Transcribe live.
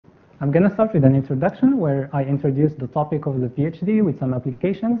I'm going to start with an introduction where I introduce the topic of the PhD with some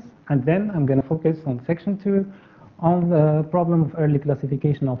applications, and then I'm going to focus on section 2 on the problem of early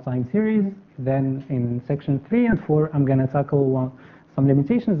classification of time series. Then in section 3 and 4, I'm going to tackle some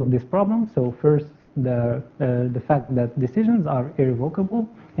limitations of this problem. So first, the fact that decisions are irrevocable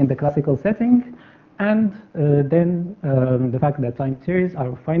in the classical setting, and then the fact that time series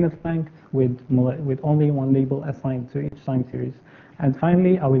are finite length with only one label assigned to each time series. And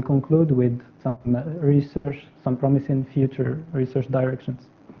finally, I will conclude with some research, some promising future research directions.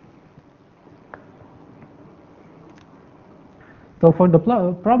 So for the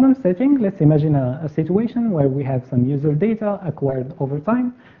problem setting, let's imagine a situation where we have some user data acquired over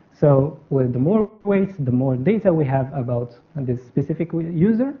time. So with the more weights, the more data we have about this specific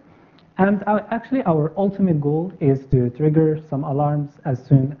user. And actually, our ultimate goal is to trigger some alarms as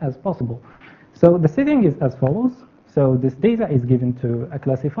soon as possible. So the setting is as follows. So this data is given to a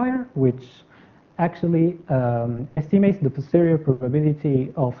classifier, which actually estimates the posterior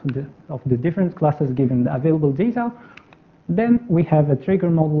probability of the different classes given the available data. Then we have a trigger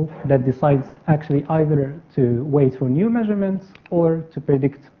model that decides actually either to wait for new measurements or to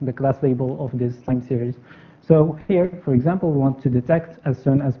predict the class label of this time series. So here, for example, we want to detect as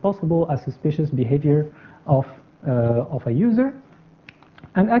soon as possible a suspicious behavior of a user.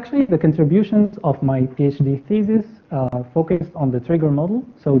 And actually, the contributions of my PhD thesis focused on the trigger model.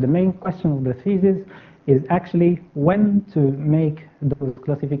 So the main question of the thesis is actually when to make those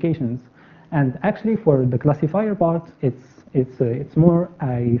classifications. And actually, for the classifier part, it's more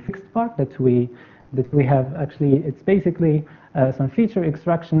a fixed part that we have. Actually, it's basically some feature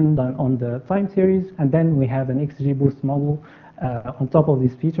extraction done on the time series, and then we have an XGBoost model on top of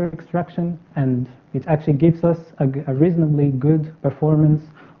this feature extraction, and it actually gives us a reasonably good performance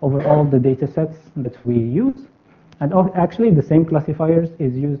over all the data sets that we use. And actually, the same classifiers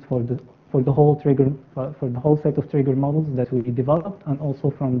is used for the whole set of trigger models that we developed, and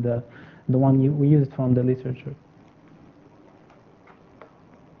also from the one we used from the literature.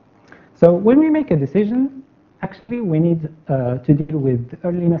 So when we make a decision, actually we need to deal with the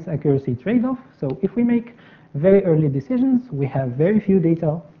earliness-accuracy trade-off. So if we make very early decisions, we have very few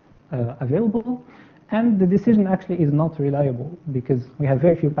data available, and the decision actually is not reliable because we have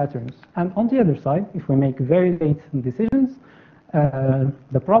very few patterns. And on the other side, if we make very late decisions,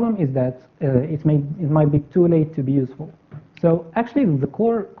 the problem is that it might be too late to be useful. So actually, the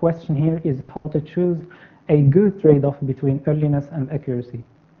core question here is how to choose a good trade-off between earliness and accuracy.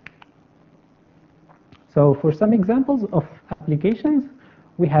 So for some examples of applications,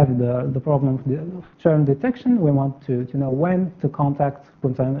 we have the problem of churn detection. We want to know when to contact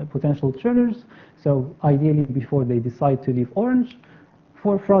potential churners, so ideally before they decide to leave Orange.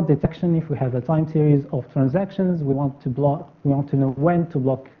 For fraud detection, if we have a time series of transactions, we want to know when to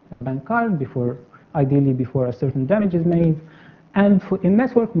block a bank card ideally before a certain damage is made. And in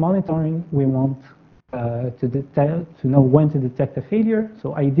network monitoring, we want to know when to detect a failure,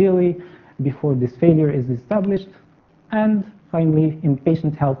 so ideally before this failure is established. And finally, in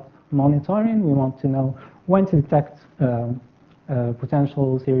patient health monitoring, we want to know when to detect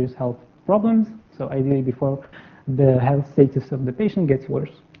potential serious health problems, so ideally before the health status of the patient gets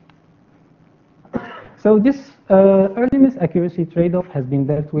worse. So this earliness-accuracy trade-off has been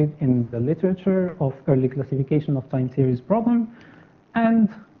dealt with in the literature of early classification of time series problem, and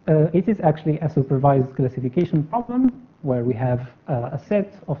it is actually a supervised classification problem where we have a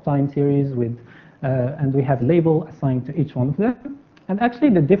set of time series with and we have label assigned to each one of them. And actually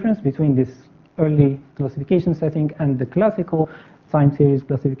the difference between this early classification setting and the classical time series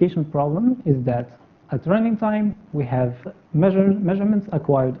classification problem is that at running time we have measurements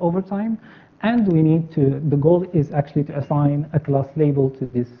acquired over time, and the goal is actually to assign a class label to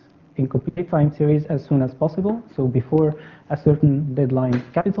this incomplete time series as soon as possible, so before a certain deadline,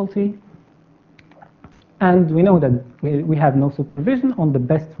 capital T. And we know that we have no supervision on the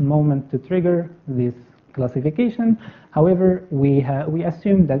best moment to trigger this classification. However, we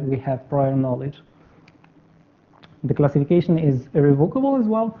assume that we have prior knowledge. The classification is irrevocable as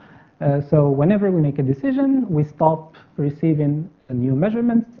well. So whenever we make a decision, we stop receiving new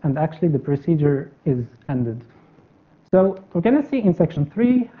measurements, and actually the procedure is ended. So we're going to see in section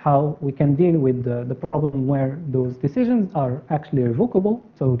 3 how we can deal with the problem where those decisions are actually revocable.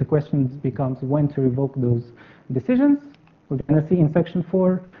 So the question becomes when to revoke those decisions. We're going to see in section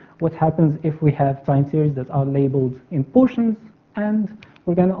 4 what happens if we have time series that are labeled in portions, and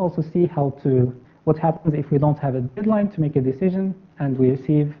we're going to also see what happens if we don't have a deadline to make a decision and we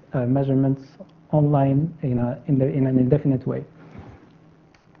receive measurements online in an indefinite way.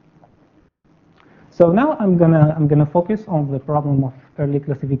 So now I'm gonna focus on the problem of early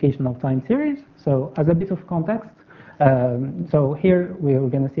classification of time series. So as a bit of context, so here we're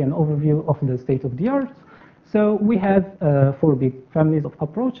gonna see an overview of the state of the art. So we have 4 big families of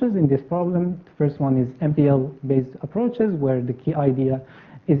approaches in this problem. The first one is MPL-based approaches, where the key idea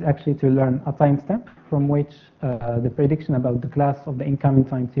is actually to learn a timestamp from which the prediction about the class of the incoming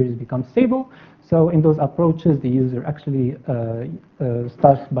time series becomes stable. So in those approaches, the user actually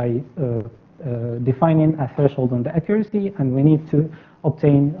starts by defining a threshold on the accuracy, and we need to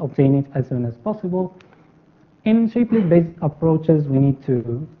obtain it as soon as possible. In shapelet-based approaches, we need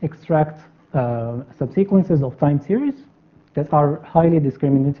to extract subsequences of time series that are highly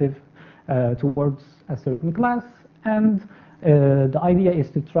discriminative towards a certain class, and the idea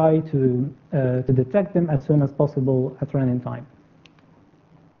is to try to detect them as soon as possible at running time.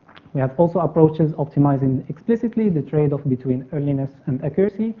 We have also approaches optimizing explicitly the trade-off between earliness and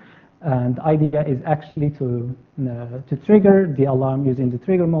accuracy, and the idea is actually to trigger the alarm using the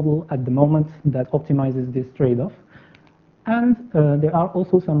trigger model at the moment that optimizes this trade-off. And there are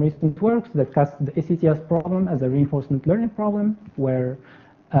also some recent works that cast the ECTS problem as a reinforcement learning problem, where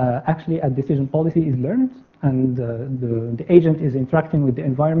actually a decision policy is learned, and the agent is interacting with the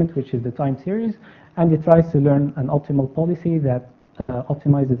environment, which is the time series, and it tries to learn an optimal policy that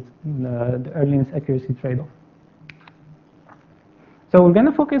optimizes the earliness accuracy trade-off. So we're going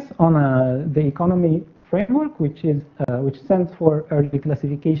to focus on the economy framework, which stands for early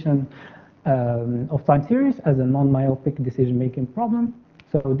classification of time series as a non-myopic decision-making problem.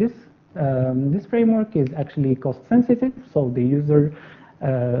 So this framework is actually cost-sensitive. So the user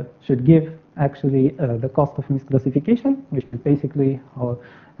should give actually the cost of misclassification, which is basically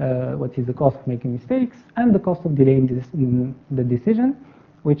what is the cost of making mistakes, and the cost of delaying the decision,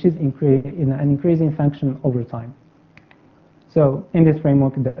 which is in an increasing function over time. So in this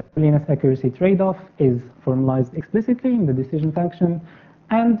framework, the earliness accuracy trade-off is formalized explicitly in the decision function,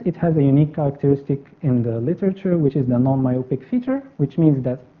 and it has a unique characteristic in the literature, which is the non-myopic feature, which means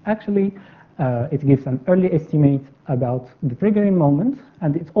that actually it gives an early estimate about the triggering moment,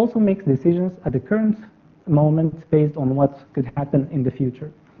 and it also makes decisions at the current moment based on what could happen in the future.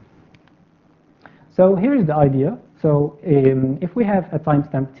 So here is the idea. So if we have a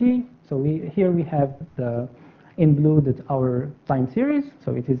timestamp t, so here we have in blue that our time series,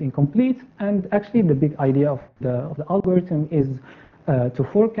 so it is incomplete, and actually the big idea of the algorithm is to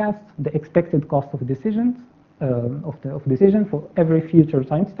forecast the expected cost of decisions of decision for every future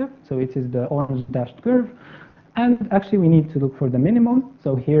time step. So it is the orange dashed curve, and actually we need to look for the minimum.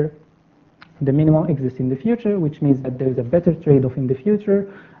 So here the minimum exists in the future, which means that there is a better trade-off in the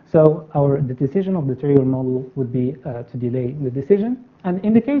future. So the decision of the trigger model would be to delay the decision, and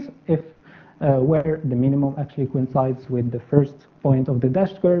in the case if where the minimum actually coincides with the first point of the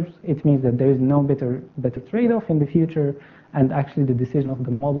dashed curves, it means that there is no better trade-off in the future, and actually the decision of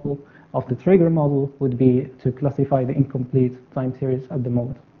the model, of the trigger model, would be to classify the incomplete time series at the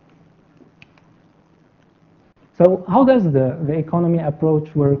moment. So how does the economy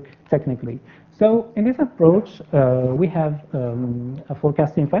approach work technically? So in this approach, we have a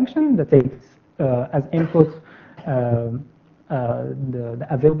forecasting function that takes as input the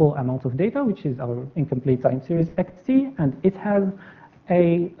available amount of data, which is our incomplete time series xt, and it has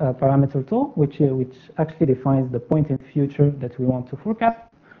a parameter tau, which actually defines the point in the future that we want to forecast,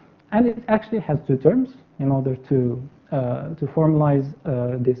 and it actually has 2 terms in order to formalize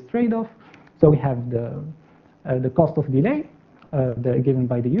this trade-off. So we have the cost of delay given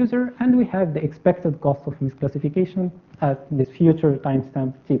by the user, and we have the expected cost of misclassification at this future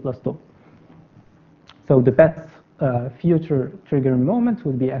timestamp t plus tau. So the best future triggering moment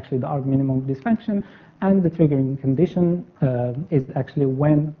would be actually the arg minimum of this function, and the triggering condition is actually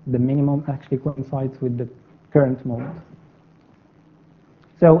when the minimum actually coincides with the current moment.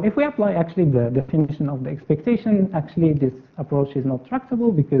 So if we apply actually the definition of the expectation, actually this approach is not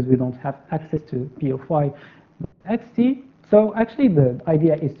tractable because we don't have access to p of y xt. So actually the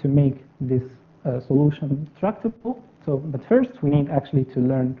idea is to make this solution tractable. So, but first we need actually to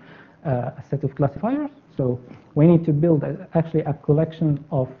learn a set of classifiers. So we need to build actually a collection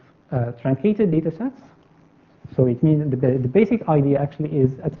of truncated data sets. So it means the basic idea actually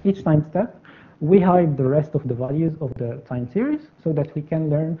is at each time step, we hide the rest of the values of the time series so that we can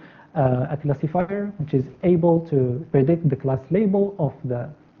learn a classifier which is able to predict the class label of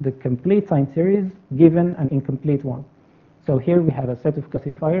the complete time series given an incomplete one. So here we have a set of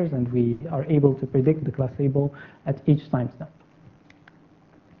classifiers and we are able to predict the class label at each time step.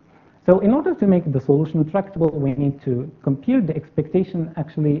 So in order to make the solution tractable, we need to compute the expectation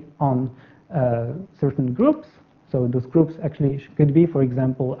actually on certain groups. So those groups actually could be, for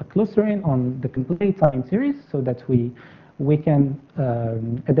example, a clustering on the complete time series, so that we can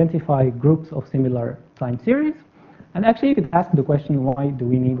identify groups of similar time series. And actually, you could ask the question, why do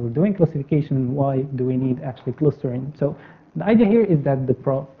we need, we're doing classification, why do we need actually clustering? So the idea here is that the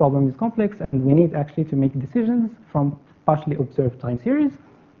problem is complex, and we need actually to make decisions from partially observed time series.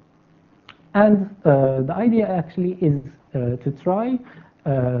 And the idea actually is to try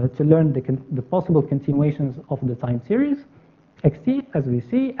to learn the possible continuations of the time series, xt, as we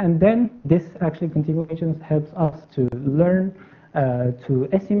see, and then this actually continuations helps us to learn to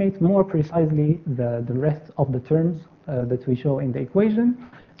estimate more precisely the rest of the terms that we show in the equation.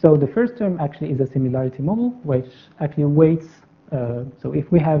 So the first term actually is a similarity model, which actually weights, so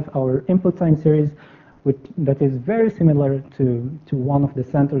if we have our input time series that is very similar to one of the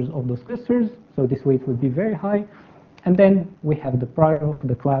centers of those clusters, so this weight would be very high. And then we have the prior of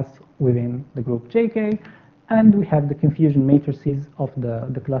the class within the group JK, and we have the confusion matrices of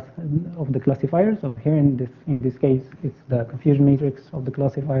the classifier. So here in this case, it's the confusion matrix of the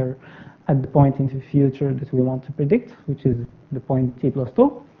classifier at the point into the future that we want to predict, which is the point t plus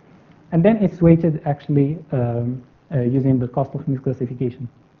 2. And then it's weighted actually using the cost of misclassification.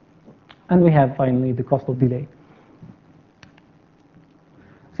 And we have finally the cost of delay.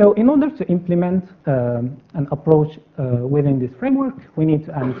 So in order to implement an approach within this framework, we need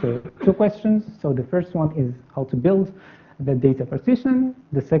to answer two questions. So the first one is how to build the data partition.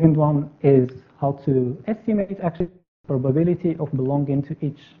 The second one is how to estimate actually probability of belonging to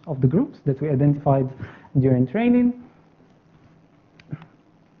each of the groups that we identified during training.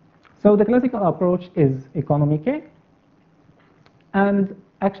 So the classical approach is economy K. And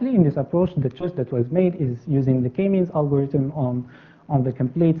actually in this approach, the choice that was made is using the k-means algorithm on the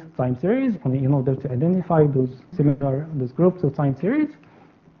complete time series in order to identify those groups of time series.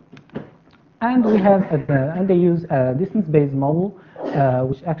 And we have and they use a distance-based model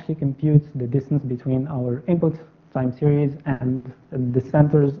which actually computes the distance between our input time series and the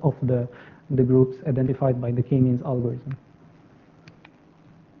centers of the groups identified by the k-means algorithm.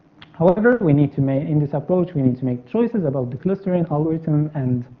 However, we need to make, in this approach, we need to make choices about the clustering algorithm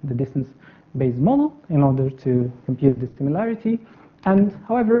and the distance-based model in order to compute the similarity. And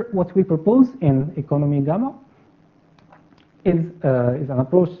however, what we propose in economy gamma is an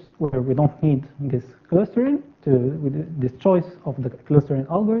approach where we don't need this clustering, with this choice of the clustering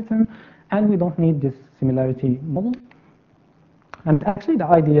algorithm, and we don't need this similarity model. And actually, the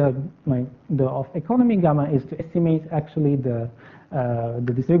idea of economy gamma is to estimate actually the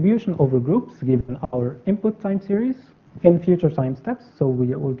distribution over groups given our input time series in future time steps. So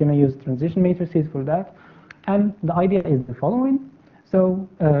we're going to use transition matrices for that. And the idea is the following. So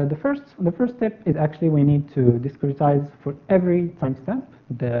the first step is actually we need to discretize for every timestamp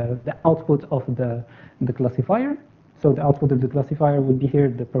the output of the classifier. So the output of the classifier would be here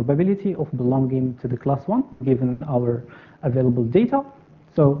the probability of belonging to the class 1 given our available data.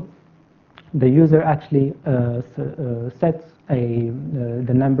 So the user actually sets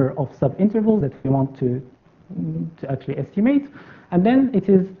the number of sub-intervals that we want to actually estimate. And then it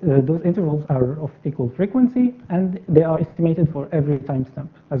is those intervals are of equal frequency, and they are estimated for every timestamp.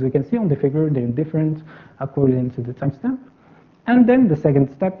 As we can see on the figure, they're different according to the timestamp. And then the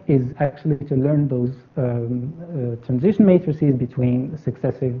second step is actually to learn those transition matrices between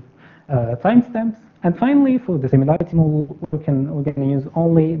successive timestamps. And finally, for the similarity model, we're going to use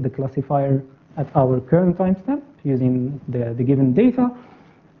only the classifier at our current timestamp using the given data.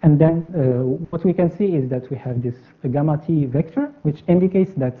 And then what we can see is that we have this gamma t vector, which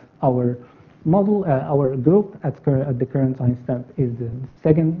indicates that our model, our group at the current timestamp is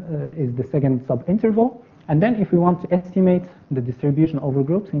the second sub-interval. And then if we want to estimate the distribution over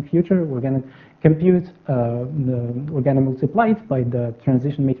groups in future, we're going to compute, we're going to multiply it by the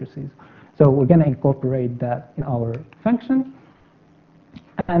transition matrices. So we're going to incorporate that in our function.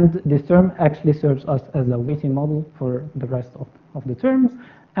 And this term actually serves us as a weighting model for the rest of the terms.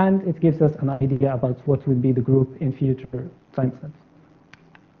 And it gives us an idea about what would be the group in future timestamps.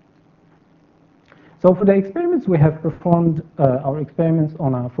 So for the experiments, we have performed our experiments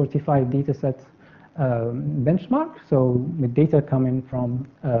on a 45 dataset benchmark. So with data coming from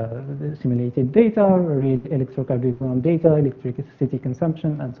simulated data, real electrocardiogram data, electricity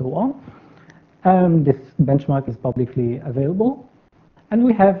consumption, and so on. This benchmark is publicly available. And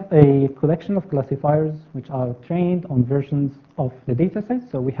we have a collection of classifiers which are trained on versions of the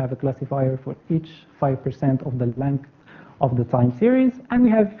dataset. So we have a classifier for each 5% of the length of the time series, and we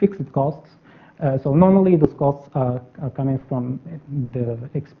have fixed costs So normally those costs are coming from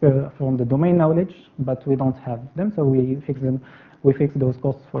the domain knowledge, but we don't have them, so we fix them. We fix those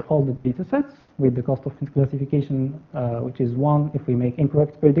costs for all the data sets with the cost of misclassification, which is 1 if we make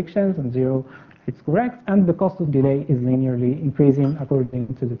incorrect predictions and 0 if it's correct, and the cost of delay is linearly increasing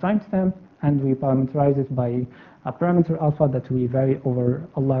according to the timestamp, and we parameterize it by a parameter alpha that we vary over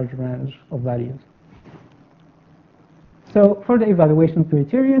a large range of values. So for the evaluation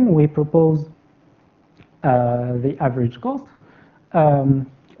criterion, we propose the average cost.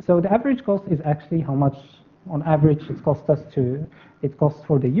 So the average cost is actually how much, on average, it costs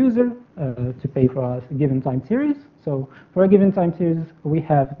for the user to pay for a given time series. So for a given time series, we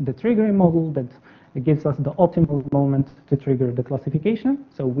have the triggering model that gives us the optimal moment to trigger the classification.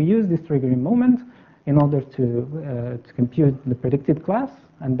 So we use this triggering moment in order to compute the predicted class,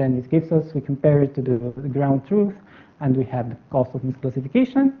 and then it gives us, we compare it to the ground truth, and we have the cost of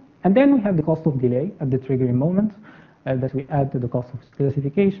misclassification, and then we have the cost of delay at the triggering moment that we add to the cost of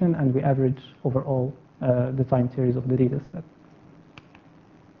misclassification, and we average overall the time series of the data set.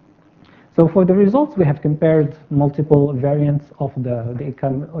 So for the results, we have compared multiple variants of the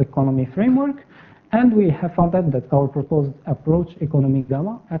economy framework, and we have found out that our proposed approach, economy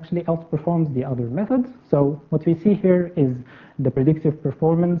gamma, actually outperforms the other methods. So what we see here is the predictive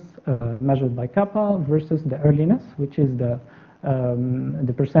performance measured by kappa versus the earliness, which is the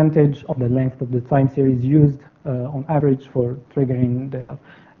percentage of the length of the time series used on average for triggering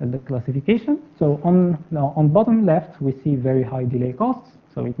the classification. So on bottom left, we see very high delay costs.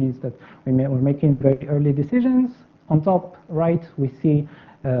 So it means that we're making very early decisions. On top right, we see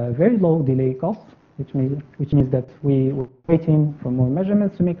very low delay costs, which means that we were waiting for more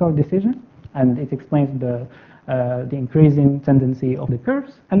measurements to make our decision, and it explains the increasing tendency of the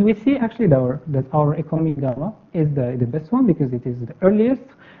curves. And we see actually that our economy gamma is the best one because it is the earliest,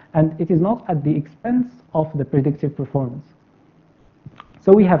 and it is not at the expense of the predictive performance.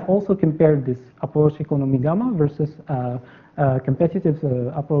 So we have also compared this approach economy gamma versus a competitive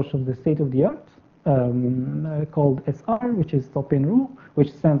approach of the state-of-the-art called SR, which is stop-in rule,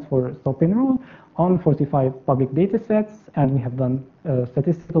 which stands for stop-in rule, on 45 public data sets, and we have done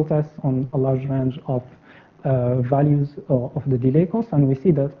statistical tests on a large range of values of the delay cost, and we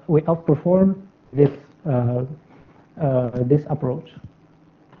see that we outperform this this approach.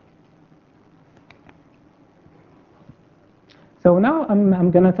 So now I'm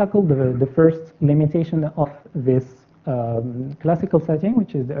going to tackle the first limitation of this classical setting,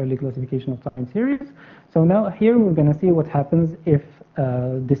 which is the early classification of time series. So now here we're going to see what happens if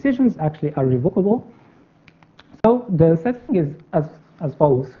decisions actually are revocable. So the setting is as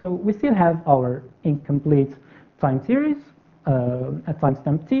follows. So we still have our incomplete time series at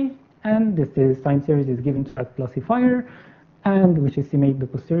timestamp t, and this time series is given to a classifier, and which estimates the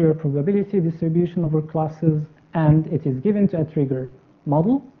posterior probability distribution over classes, and it is given to a trigger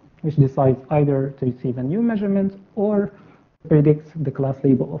model, which decides either to receive a new measurement or predicts the class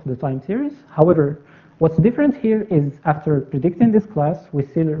label of the time series. However, what's different here is after predicting this class, we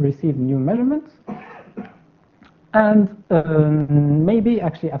still receive new measurements, and maybe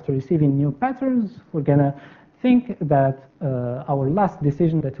actually after receiving new patterns, we're gonna think that our last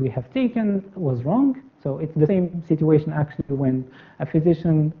decision that we have taken was wrong. So it's the same situation actually when a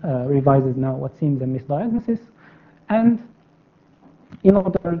physician revises now what seems a misdiagnosis. And in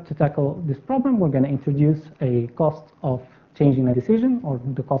order to tackle this problem, we're going to introduce a cost of changing a decision, or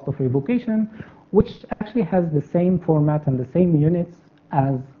the cost of revocation, which actually has the same format and the same units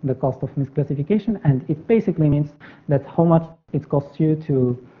as the cost of misclassification, and it basically means that how much it costs you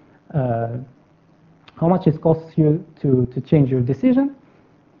to change your decision.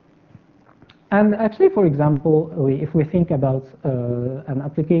 And actually, for example, if we think about an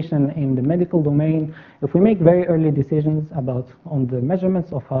application in the medical domain, if we make very early decisions on the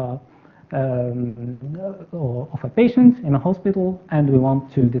measurements of a patient in a hospital, and we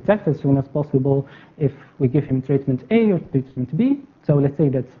want to detect as soon as possible if we give him treatment A or treatment B. So let's say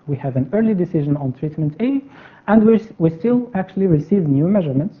that we have an early decision on treatment A, and we still actually receive new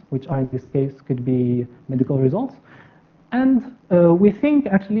measurements, which in this case could be medical results. And we think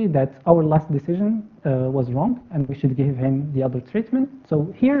actually that our last decision was wrong, and we should give him the other treatment.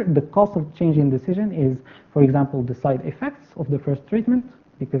 So here, the cost of changing decision is, for example, the side effects of the first treatment,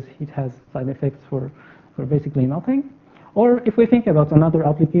 because it has side effects for basically nothing. Or if we think about another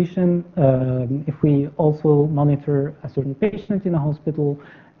application, if we also monitor a certain patient in a hospital,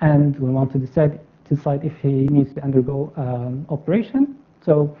 and we want to decide if he needs to undergo operation.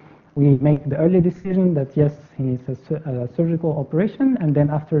 So we make the early decision that yes, he needs a surgical operation, and then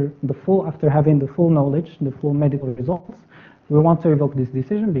after having the full knowledge, the full medical results, we want to revoke this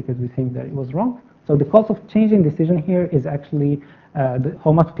decision because we think that it was wrong. So the cost of changing decision here is actually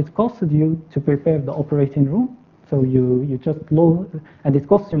how much it costed you to prepare the operating room. So you just load, and it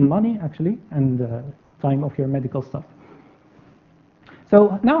costs you money actually, and time of your medical staff.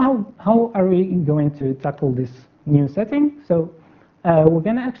 So now how are we going to tackle this new setting? So we're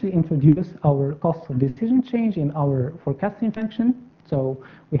going to actually introduce our cost of decision change in our forecasting function. So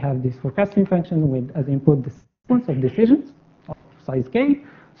we have this forecasting function with as input the sequence of decisions of size k.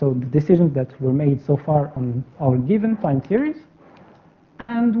 So the decisions that were made so far on our given time series.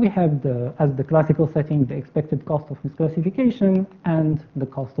 And we have as the classical setting, the expected cost of misclassification and the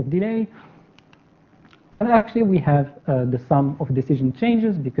cost of delay. And actually we have the sum of decision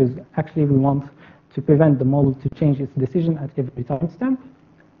changes because actually we want to prevent the model to change its decision at every timestamp.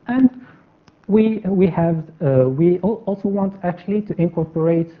 And we also want actually to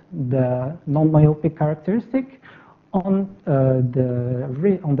incorporate the non-myopic characteristic on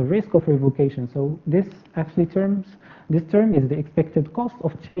the risk of revocation. So this term is the expected cost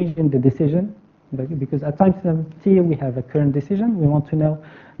of changing the decision, because at timestamp t we have a current decision. We want to know,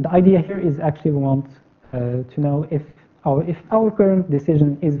 the idea here is actually we want to know if our current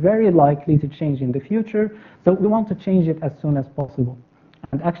decision is very likely to change in the future. So we want to change it as soon as possible.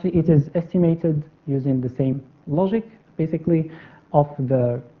 And actually it is estimated using the same logic, basically, of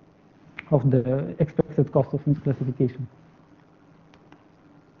the expected cost of misclassification.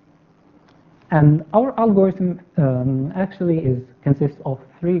 And our algorithm actually consists of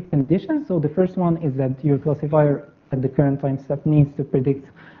 3 conditions. So the first one is that your classifier at the current time step needs to predict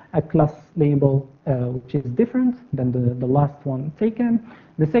a class label which is different than the last one taken.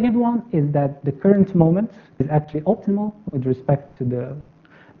 The second one is that the current moment is actually optimal with respect to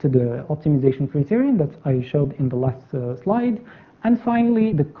the optimization criterion that I showed in the last slide. And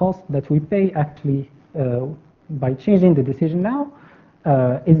finally, the cost that we pay actually by changing the decision now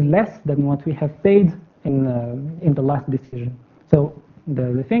is less than what we have paid in the last decision. So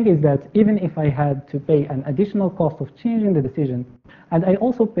the thing is that even if I had to pay an additional cost of changing the decision, and I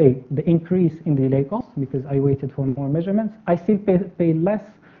also pay the increase in delay cost because I waited for more measurements, I still pay less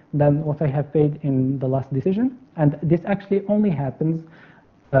than what I have paid in the last decision. And this actually only happens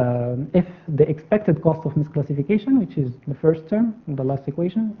if the expected cost of misclassification, which is the first term in the last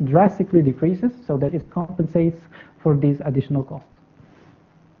equation, drastically decreases so that it compensates for these additional costs.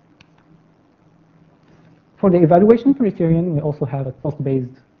 For the evaluation criterion, we also have a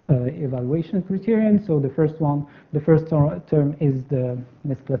cost-based evaluation criterion. So the first term is the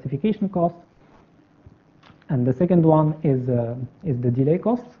misclassification cost, and the second one is the delay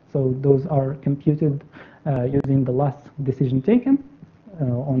cost. So those are computed using the last decision taken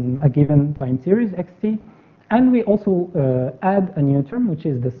on a given time series xt. And we also add a new term, which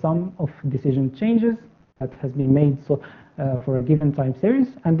is the sum of decision changes that has been made for a given time series.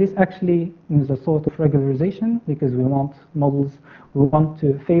 And this actually is a sort of regularization because we want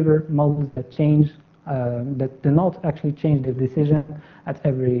to favor models that change, that do not actually change their decision at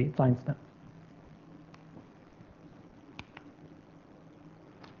every timestamp.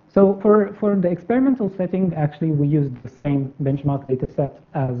 So for the experimental setting, actually we use the same benchmark dataset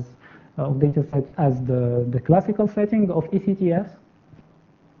as the classical setting of ECTS.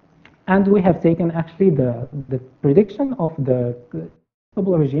 And we have taken actually the prediction of the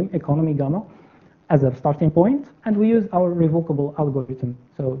revocable regime economy gamma as a starting point, and we use our revocable algorithm.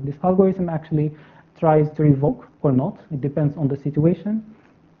 So this algorithm actually tries to revoke or not. It depends on the situation.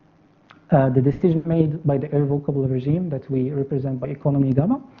 The decision made by the irrevocable regime that we represent by economy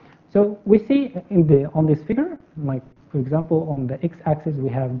gamma. So we see on this figure, like for example, on the x-axis we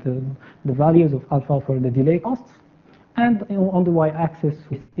have the values of alpha for the delay costs. And on the y-axis,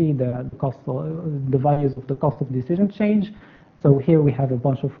 we see the values of the cost of decision change. So here we have a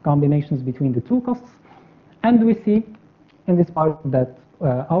bunch of combinations between the two costs. And we see in this part that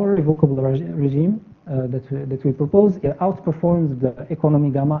our revocable regime that we propose outperforms the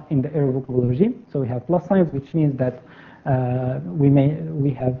economy gamma in the irrevocable regime. So we have plus signs, which means that we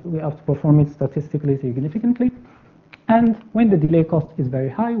outperform it statistically significantly. And when the delay cost is very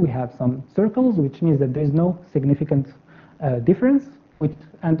high, we have some circles, which means that there is no significant difference.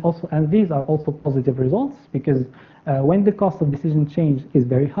 And these are also positive results because when the cost of decision change is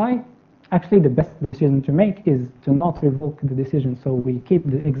very high, actually the best decision to make is to not revoke the decision. So we keep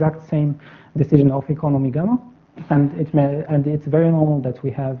the exact same decision of economy gamma, and it's very normal that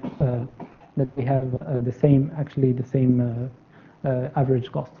we have the same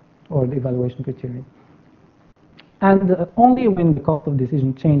average cost or the evaluation criterion. And only when the cost of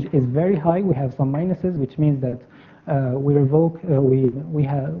decision change is very high, we have some minuses, which means that we are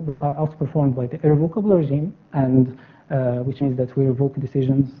outperformed by the irrevocable regime, and which means that we revoke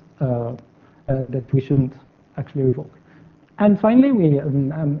decisions that we shouldn't actually revoke. And finally,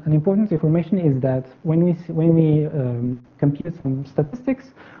 an important information is that when we compute some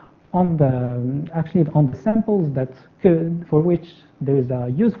statistics on the samples for which there is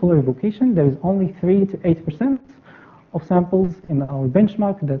a useful revocation, there is only 3 to 8% of samples in our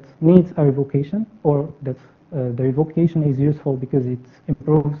benchmark that needs a revocation, or that the revocation is useful because it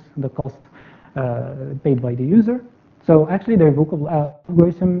improves the cost paid by the user. So actually, the revocable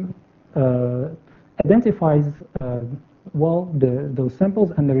algorithm identifies well those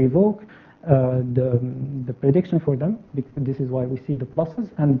samples and the revoke the prediction for them, because this is why we see the pluses,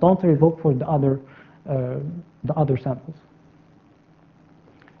 and don't revoke for the other samples.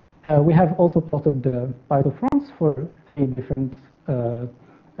 We have also plotted the Python for 3 different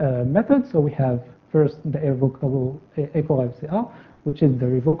methods. So we have first the irrevocable ECO-RCA, which is the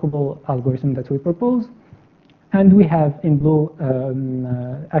revocable algorithm that we propose. And we have in blue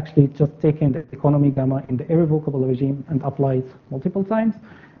actually just taken the economy gamma in the irrevocable regime and applied multiple times.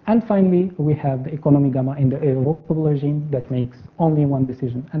 And finally, we have the economy gamma in the irrevocable regime that makes only one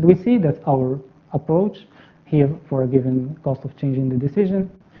decision. And we see that our approach here for a given cost of changing the decision,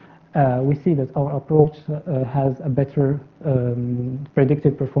 we see that our approach has a better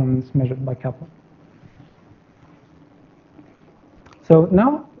predicted performance measured by kappa. So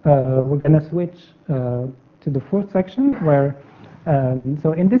now we're going to switch to the fourth section, where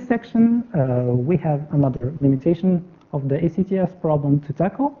so in this section we have another limitation of the ECTS problem to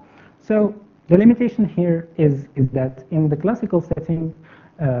tackle. So the limitation here is that in the classical setting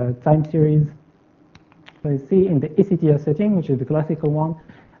time series, so you see in the ECTS setting, which is the classical one,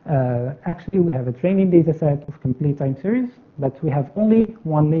 actually we have a training data set of complete time series, but we have only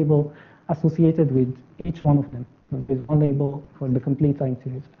one label associated with each one of them. So there's one label for the complete time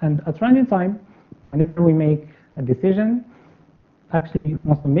series. And at random time, whenever we make a decision, actually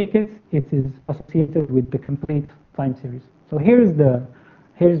once we make it, it is associated with the complete time series. So here's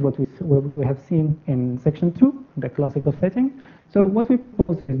what we have seen in section 2, the classical setting. So what we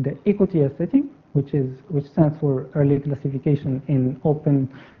propose is the ECTS setting, which stands for early classification in open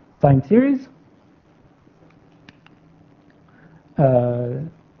time series.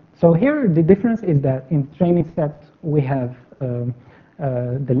 So here the difference is that in training set we have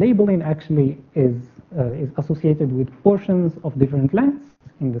the labeling actually is associated with portions of different lengths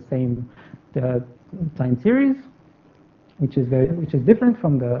in the same time series, which is different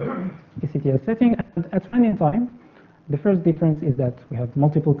from the ECTS setting. And at random time, the first difference is that we have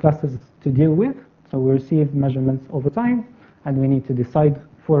multiple classes to deal with. So we receive measurements over time, and we need to decide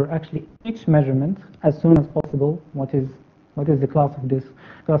for actually each measurement as soon as possible what is the class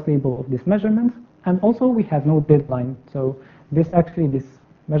label of this measurement. And also we have no deadline. So this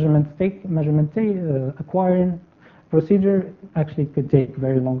measurement acquiring procedure actually could take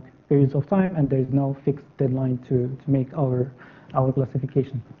very long periods of time, and there is no fixed deadline to make our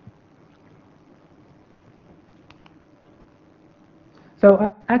classification.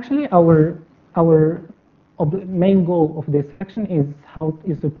 So actually our main goal of this section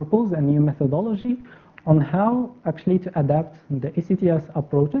is to propose a new methodology on how actually to adapt the ECTS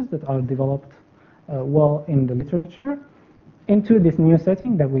approaches that are developed well in the literature into this new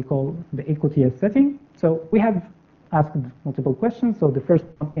setting that we call the ECTS setting. So we have asked multiple questions. So the first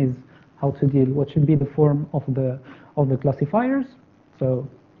one is how to deal, what should be the form of the classifiers, so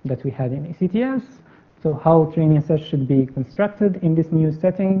that we had in ECTS. So how training sets should be constructed in this new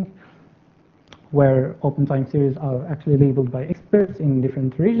setting, where open time series are actually labeled by experts in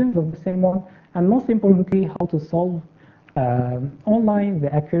different regions of the same one, and most importantly, how to solve online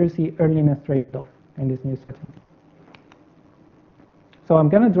the accuracy earliness trade-off in this new setting. So I'm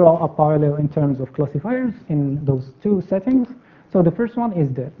going to draw a parallel in terms of classifiers in those two settings. So the first one is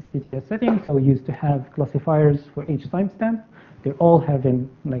the ECTS setting. So we used to have classifiers for each timestamp. They're all having,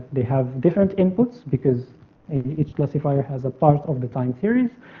 they have different inputs because each classifier has a part of the time series,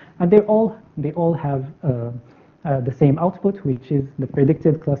 and they all have the same output, which is the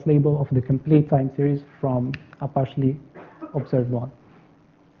predicted class label of the complete time series from a partially observed one.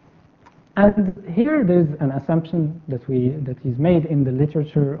 And here there's an assumption that is made in the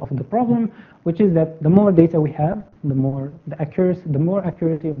literature of the problem, which is that the more data we have, the more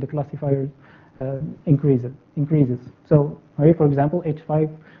accuracy of the classifiers increases. So here, for example, H5,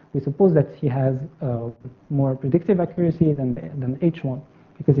 we suppose that he has more predictive accuracy than H1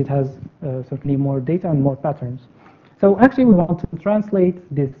 because it has certainly more data and more patterns. So actually, we want to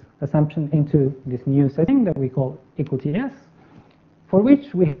translate this assumption into this new setting that we call ECTS, for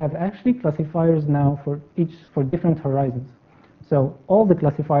which we have actually classifiers now for different horizons. So all the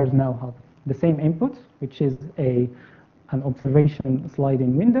classifiers now have the same inputs, which is a an observation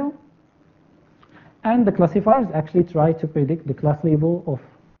sliding window. And the classifiers actually try to predict the class label of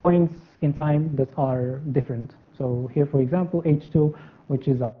points in time that are different. So here, for example, H2, which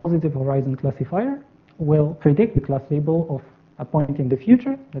is a positive horizon classifier, will predict the class label of a point in the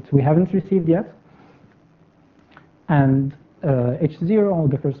future that we haven't received yet. And H0,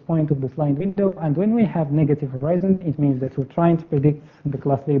 the first point of the slide window. And when we have negative horizon, it means that we're trying to predict the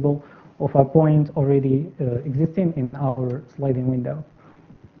class label of a point already existing in our sliding window.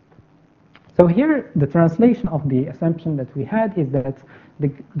 So here, the translation of the assumption that we had is that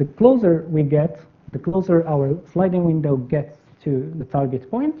the closer we get, the closer our sliding window gets to the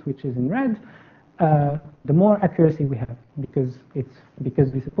target point, which is in red, the more accuracy we have, because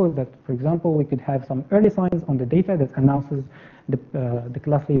we suppose that, for example, we could have some early signs on the data that announces the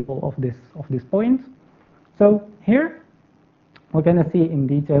class label of this point. So here, we're going to see in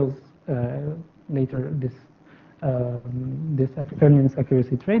details later this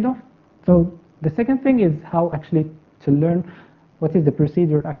earliness-accuracy trade-off. So the second thing is how actually to learn, what is the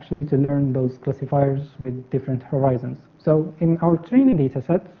procedure actually to learn those classifiers with different horizons. So in our training data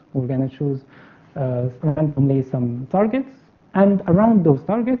set, we're going to choose randomly some targets, and around those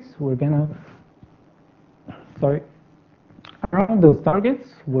targets, we're going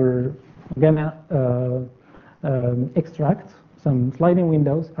to extract some sliding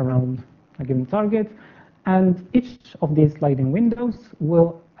windows around a given target, and each of these sliding windows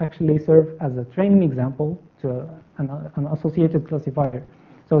will actually serve as a training example to an associated classifier.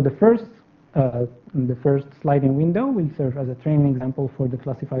 So the first sliding window will serve as a training example for the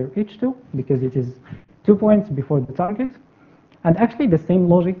classifier H2 because it is 2 points before the target. And actually the same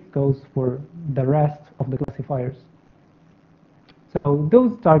logic goes for the rest of the classifiers. So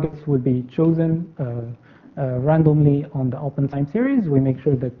those targets will be chosen randomly on the open time series. We make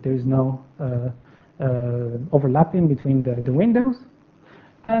sure that there is no overlapping between the windows.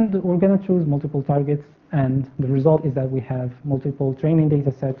 And we're going to choose multiple targets, and the result is that we have multiple training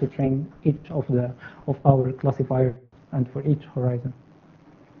data sets to train each of our classifiers and for each horizon.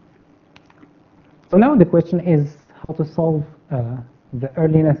 So now the question is how to solve the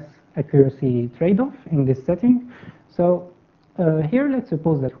earliness-accuracy trade-off in this setting. So here, let's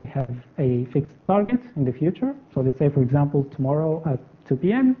suppose that we have a fixed target in the future. So let's say, for example, tomorrow at 2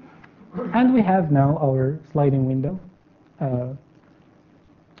 p.m. And we have now our sliding window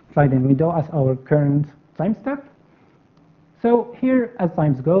as our current time step. So here, as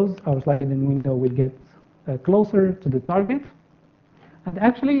time goes, our sliding window will get closer to the target. And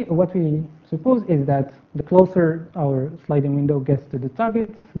actually, what we suppose is that the closer our sliding window gets to the target,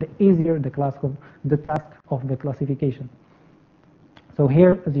 the easier the task of the classification. So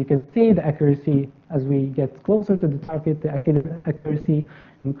here, as you can see, the accuracy, as we get closer to the target, the accuracy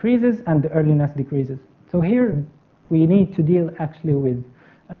increases and the earliness decreases. So here, we need to deal actually with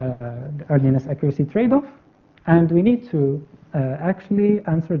the earliness-accuracy trade-off, and we need to actually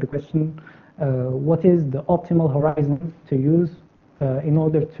answer the question, what is the optimal horizon to use in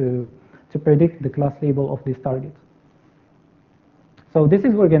order to predict the class label of this target. So this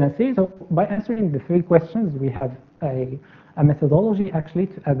is what we're going to see. So by answering the 3 questions, we have a methodology actually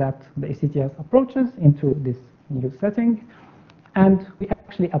to adapt the ECTS approaches into this new setting. And we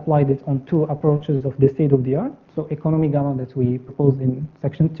actually applied it on 2 approaches of the state-of-the-art. So economy gamma that we proposed in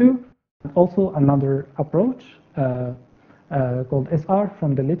section 2, and also another approach called SR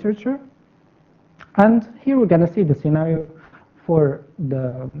from the literature. And here we're going to see the scenario for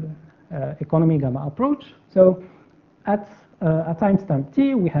the economy gamma approach. So at a timestamp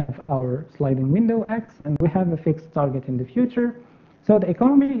t, we have our sliding window x, and we have a fixed target in the future. So the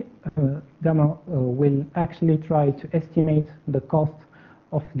economy gamma will actually try to estimate the cost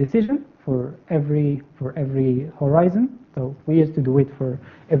of decision for every horizon. So we used to do it for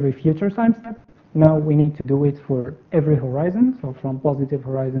every future time step. Now we need to do it for every horizon, so from positive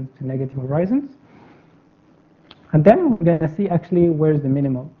horizons to negative horizons. And then we're going to see actually where's the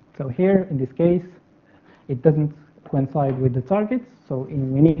minimum. So here, in this case, it doesn't coincide with the targets. So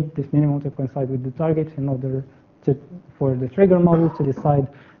we need this minimum to coincide with the target in order for the trigger model to decide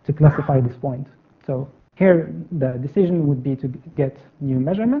to classify this point. So here, the decision would be to get new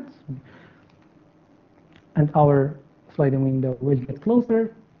measurements, and our sliding window will get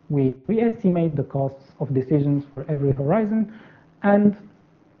closer. We re-estimate the costs of decisions for every horizon, and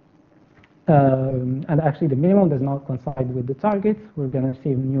actually the minimum does not coincide with the target. We're going to see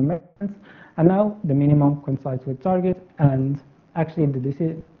new measurements, and now the minimum coincides with target, and actually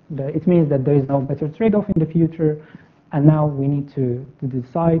it means that there is no better trade-off in the future, and now we need to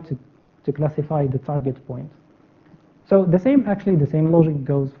decide to classify the target point. So actually the same logic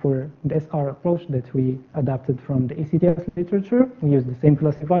goes for the SR approach that we adapted from the ECTS literature. We use the same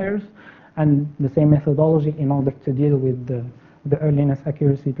classifiers and the same methodology in order to deal with the earliness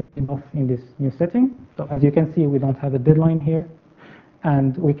accuracy trade-off in this new setting. So as you can see, we don't have a deadline here,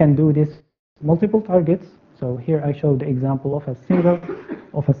 and we can do this multiple targets. So here I show the example of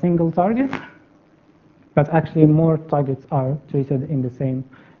a single target, but actually more targets are treated in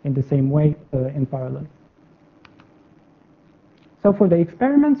the same way in parallel. So for the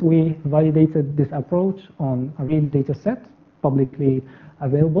experiments, we validated this approach on a real data set, publicly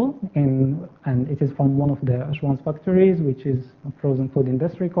available, and it is from one of the Ashwan's factories, which is a frozen food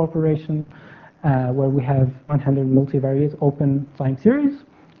industry corporation, where we have 100 multivariate open time series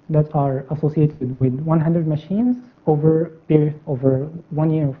that are associated with 100 machines over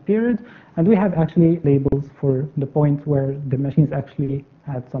 1 year of period. And we have actually labels for the point where the machines actually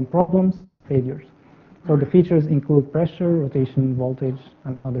had some problems, failures. So the features include pressure, rotation, voltage,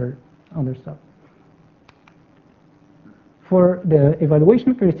 and other stuff. For the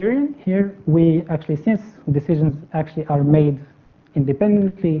evaluation criterion, here we actually, since decisions actually are made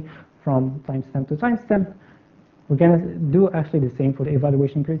independently from timestamp to timestamp, we're going to do actually the same for the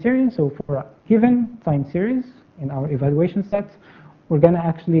evaluation criterion. So for a given time series in our evaluation set, we're going to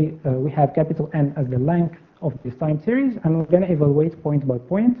actually, we have capital N as the length of this time series, and we're going to evaluate point by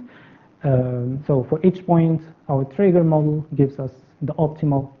point. So for each point, our trigger model gives us the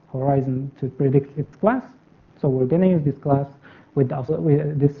optimal horizon to predict its class. So we're going to use this class with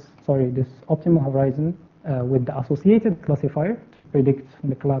this optimal horizon with the associated classifier to predict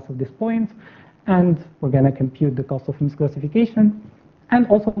the class of this point, and we're going to compute the cost of misclassification, and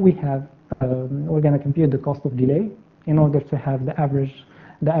also we're going to compute the cost of delay in order to have the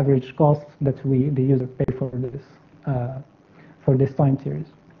average cost that the user pay for this time series.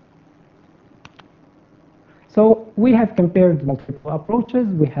 So we have compared multiple approaches.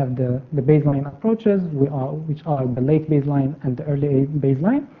 We have the baseline approaches, which are the late baseline and the early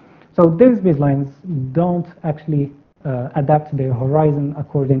baseline. So these baselines don't actually adapt their horizon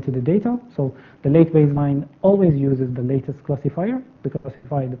according to the data. So the late baseline always uses the latest classifier to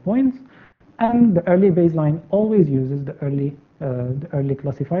classify the points, and the early baseline always uses the early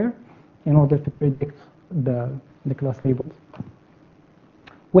classifier in order to predict the class labels.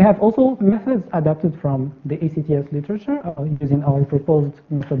 We have also methods adapted from the ECTS literature using our proposed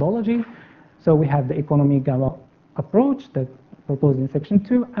methodology. So we have the economy gamma approach that proposed in section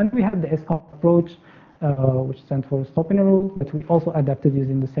 2, and we have the SR approach, which stands for stop in a rule, that we also adapted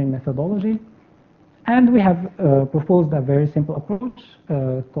using the same methodology. And we have proposed a very simple approach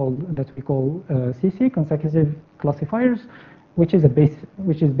that we call CC, consecutive classifiers, which is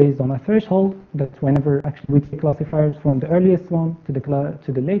based on a threshold that whenever actually we take classifiers from the earliest one to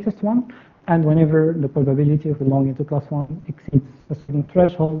the latest one, and whenever the probability of belonging to class 1 exceeds a certain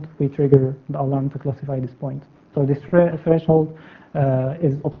threshold, we trigger the alarm to classify this point. So this threshold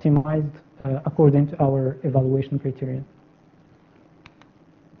is optimized according to our evaluation criterion.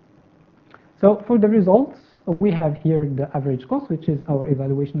 So for the results, we have here the average cost, which is our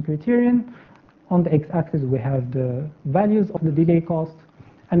evaluation criterion. On the x-axis, we have the values of the delay cost,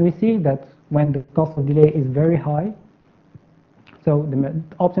 and we see that when the cost of delay is very high, so the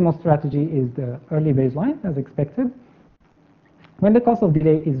optimal strategy is the early baseline, as expected. When the cost of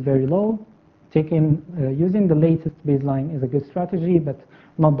delay is very low, using the latest baseline is a good strategy, but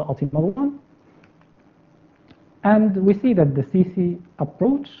not the optimal one. And we see that the CC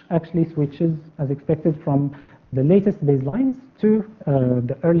approach actually switches, as expected, from the latest baselines to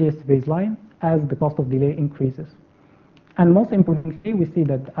the earliest baseline as the cost of delay increases. And most importantly, we see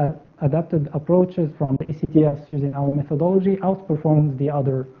that adapted approaches from the ECTS using our methodology outperforms the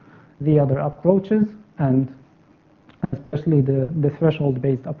other approaches, and especially the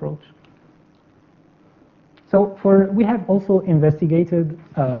threshold-based approach. So we have also investigated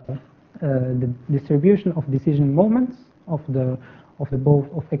the distribution of decision moments of both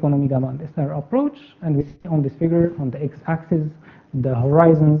economy gamma and SR approach, and we see on this figure on the x-axis the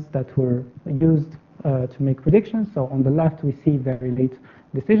horizons that were used to make predictions. So on the left we see very late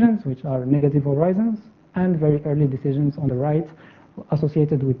decisions, which are negative horizons, and very early decisions on the right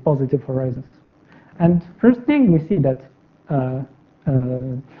associated with positive horizons. And first thing, we see that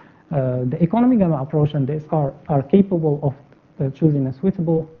the economy gamma approach and the SR are capable of choosing a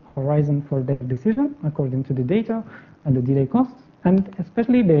suitable horizon for their decision according to the data and the delay costs, and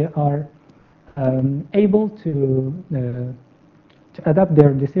especially they are able to adapt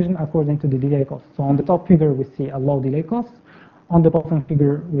their decision according to the delay cost. So on the top figure we see a low delay cost, on the bottom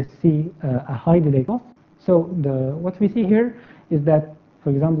figure we see a high delay cost. So what we see here is that, for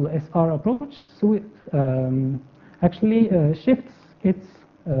example, the SR approach actually shifts its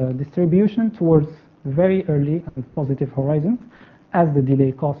distribution towards very early and positive horizons as the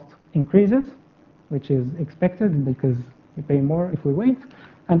delay cost increases, which is expected because we pay more if we wait.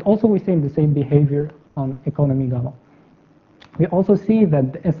 And also we see the same behavior on economy gamma. We also see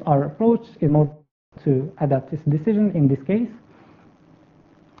that the SR approach is more to adapt its decision in this case.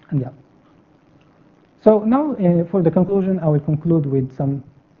 And yeah. So now for the conclusion, I will conclude with some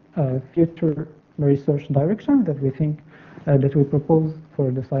future research direction that we think that we propose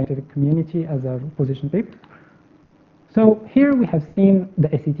for the scientific community as a position paper. So here we have seen the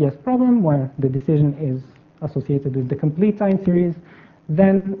ECTS problem where the decision is associated with the complete time series.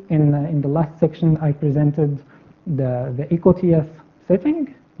 Then in the last section I presented the ECTS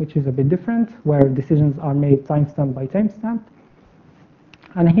setting, which is a bit different, where decisions are made timestamp by timestamp.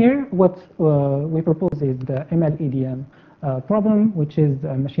 And here what we propose is the ML-EDM problem, which is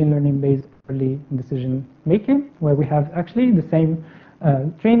machine learning based early decision making, where we have actually the same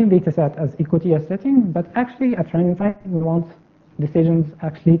training data set as ECTS setting, but actually at training time we want decisions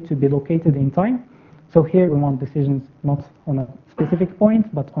actually to be located in time. So here we want decisions not on a specific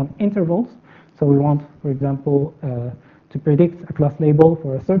point, but on intervals. So we want, for example, to predict a class label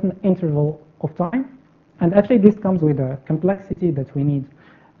for a certain interval of time. And actually this comes with a complexity that we need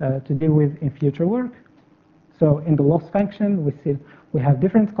to deal with in future work. So in the loss function, we have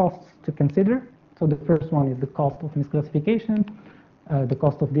different costs to consider. So the first one is the cost of misclassification, the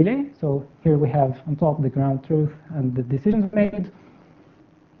cost of delay. So here we have on top the ground truth and the decisions made.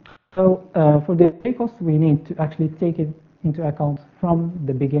 So for the delay cost, we need to actually take it into account from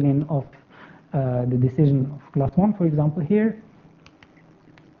the beginning of the decision of class 1, for example, here.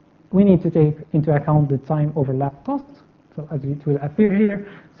 We need to take into account the time overlap cost, so as it will appear here.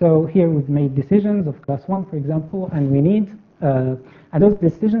 So here we've made decisions of class 1, for example, and we need, and those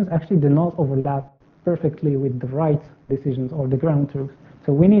decisions actually do not overlap perfectly with the right decisions or the ground truth.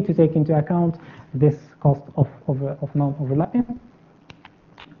 So we need to take into account this cost of non-overlapping.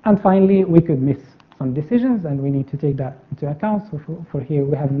 And finally, we could miss some decisions, and we need to take that into account. So for here,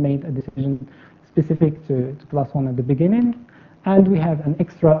 we have made a decision specific to class 1 at the beginning, and we have an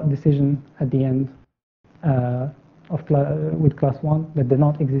extra decision at the end with class 1 that did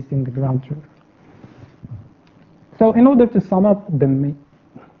not exist in the ground truth. So in order to sum up the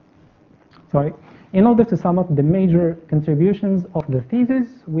major contributions of the thesis,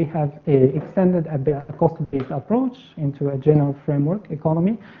 we have extended a cost-based approach into a general framework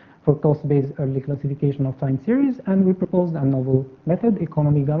economy for cost-based early classification of time series, and we proposed a novel method,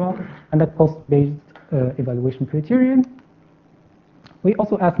 economy gamma, and a cost-based evaluation criterion. We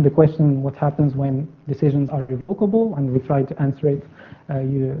also asked the question, what happens when decisions are revocable, and we tried to answer it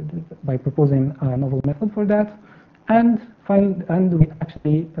by proposing a novel method for that. And we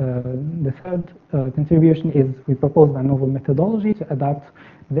actually, the third contribution is we proposed a novel methodology to adapt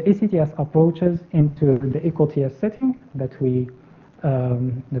the ECTS approaches into the ECTS setting that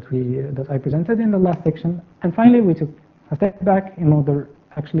I presented in the last section. And finally, we took a step back in order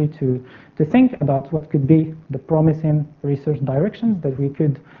actually to think about what could be the promising research directions that we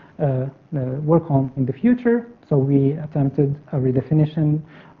could work on in the future. So we attempted a redefinition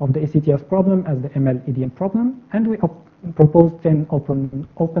of the ECTS problem as the ML-EDM problem, and we proposed 10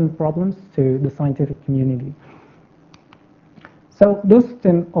 open problems to the scientific community. So those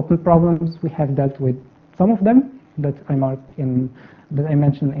 10 open problems, we have dealt with some of them that I marked that I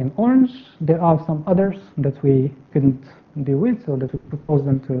mentioned in orange. There are some others that we couldn't deal with, so that we propose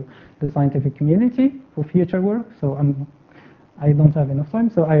them to the scientific community for future work. So I don't have enough time,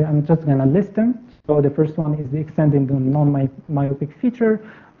 so I'm just going to list them. So the first one is the extending the non-myopic feature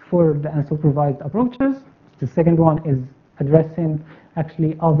for the unsupervised approaches. The second one is addressing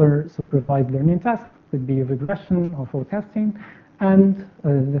actually other supervised learning tasks, could be regression or forecasting. And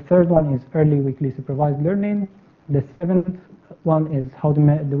the third one is early weekly supervised learning. The seventh one is how do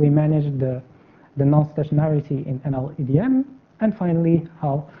we manage the non-stationarity in ML-EDM. And finally,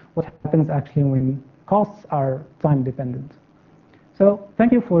 what happens actually when costs are time dependent. So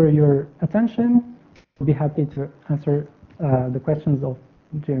thank you for your attention. I'll be happy to answer the questions of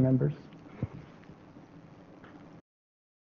jury members.